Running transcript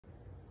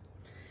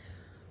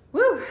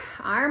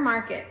our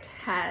market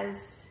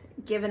has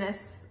given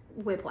us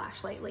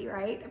whiplash lately,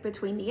 right?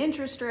 Between the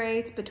interest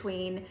rates,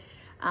 between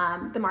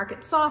the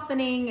market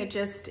softening,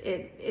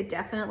 it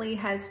definitely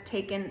has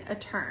taken a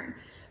turn.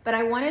 But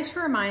I wanted to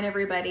remind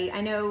everybody,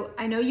 I know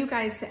you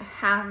guys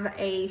have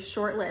a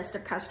short list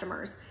of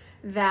customers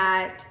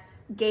that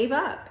gave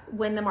up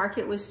when the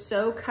market was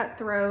so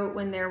cutthroat,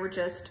 when there were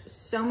just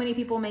so many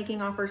people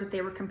making offers that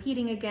they were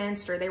competing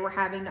against, or they were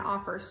having to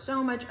offer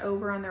so much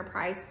over on their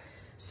price.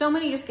 So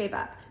many just gave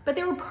up, but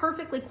they were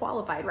perfectly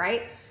qualified,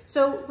 right?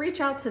 So reach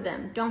out to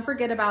them. Don't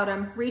forget about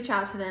them. Reach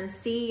out to them,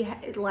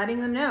 letting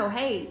them know,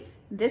 hey,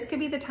 this could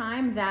be the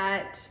time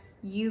that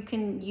you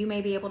may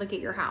be able to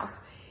get your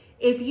house.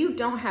 If you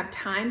don't have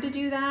time to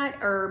do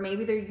that, or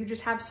maybe you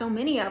just have so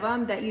many of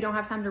them that you don't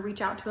have time to reach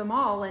out to them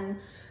all, and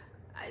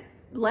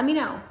let me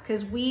know,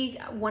 because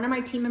one of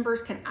my team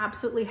members can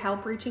absolutely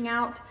help reaching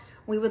out.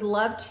 We would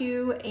love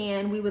to,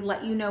 and we would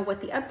let you know what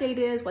the update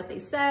is, what they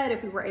said.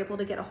 If we were able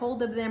to get a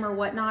hold of them or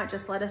whatnot,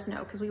 just let us know,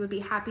 because we would be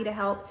happy to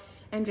help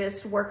and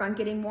just work on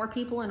getting more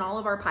people in all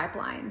of our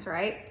pipelines,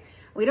 right?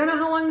 We don't know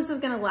how long this is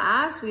gonna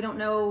last. We don't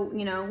know,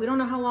 we don't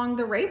know how long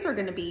the rates are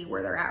gonna be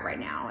where they're at right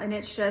now. And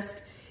it's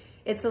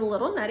a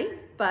little nutty,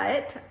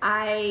 but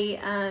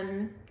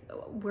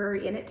we're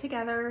in it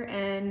together,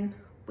 and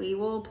we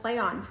will play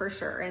on for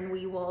sure, and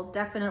we will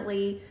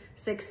definitely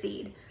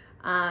succeed.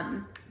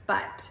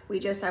 But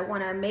I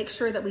wanna make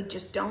sure that we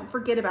just don't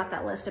forget about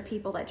that list of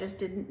people that just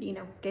didn't,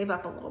 gave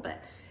up a little bit.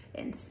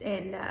 And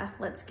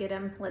let's get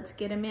them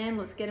in,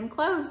 let's get them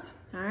closed.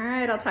 All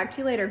right, I'll talk to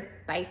you later.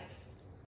 Bye.